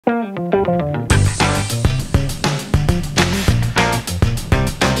Jane's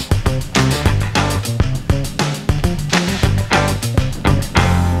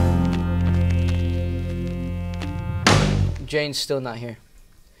still not here.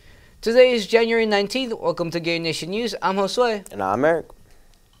 Today is January 19th. Welcome to Gator Nation News. I'm Josue. And I'm Eric.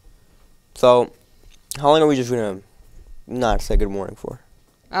 So, how long are we just going to not say good morning for?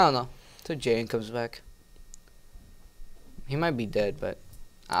 I don't know. Till Jane comes back. He might be dead, but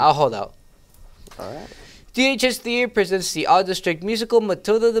I'll hold out. Alright. DHS Theater presents the All District Musical,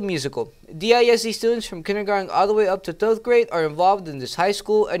 Matilda the Musical. DISD students from kindergarten all the way up to 12th grade are involved in this high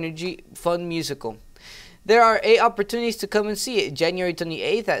school energy fun musical. There are 8 opportunities to come and see it. January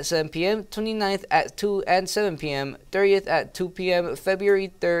 28th at 7 p.m., 29th at 2 and 7 p.m., 30th at 2 p.m.,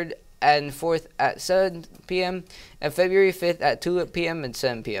 February 3rd and 4th at 7 p.m., and February 5th at 2 p.m. and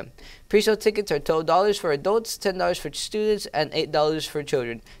 7 p.m. Pre-sale tickets are $12 for adults, $10 for students, and $8 for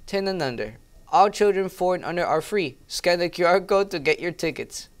children, 10 and under. All children 4 and under are free. Scan the QR code to get your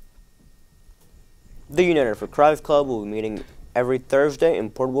tickets. The United for Christ Club will be meeting every Thursday in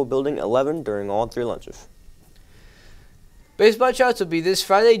Portable Building 11 during all 3 lunches. Baseball tryouts will be this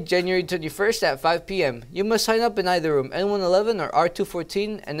Friday, January 21st at 5 p.m. You must sign up in either room N111 or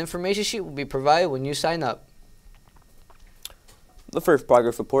R214. An information sheet will be provided when you sign up. The first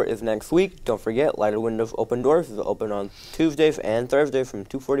progress report is next week. Don't forget, Lighted Windows Open Doors is open on Tuesdays and Thursdays from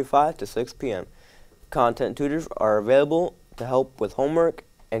 2:45 to 6 p.m. Content tutors are available to help with homework,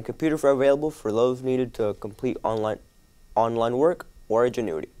 and computers are available for those needed to complete online work or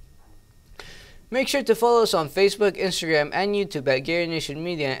Ingenuity. Make sure to follow us on Facebook, Instagram, and YouTube at Gator Nation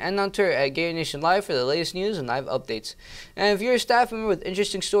Media, and on Twitter at Gator Nation Live for the latest news and live updates. And if you're a staff member with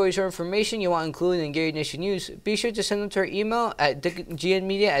interesting stories or information you want included in Gator Nation News, be sure to send them to our email at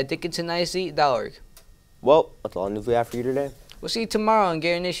gnmedia@dickinsonisd.org. Well, that's all the news we have for you today. We'll see you tomorrow on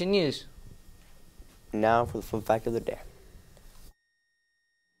Gator Nation News. Now for the fun fact of the day.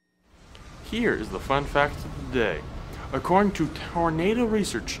 Here is the fun fact of the day. According to tornado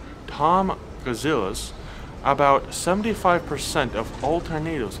research Tom Gazillas, about 75% of all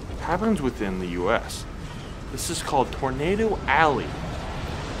tornadoes happens within the U.S. This is called Tornado Alley.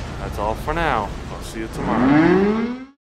 That's all for now. I'll see you tomorrow.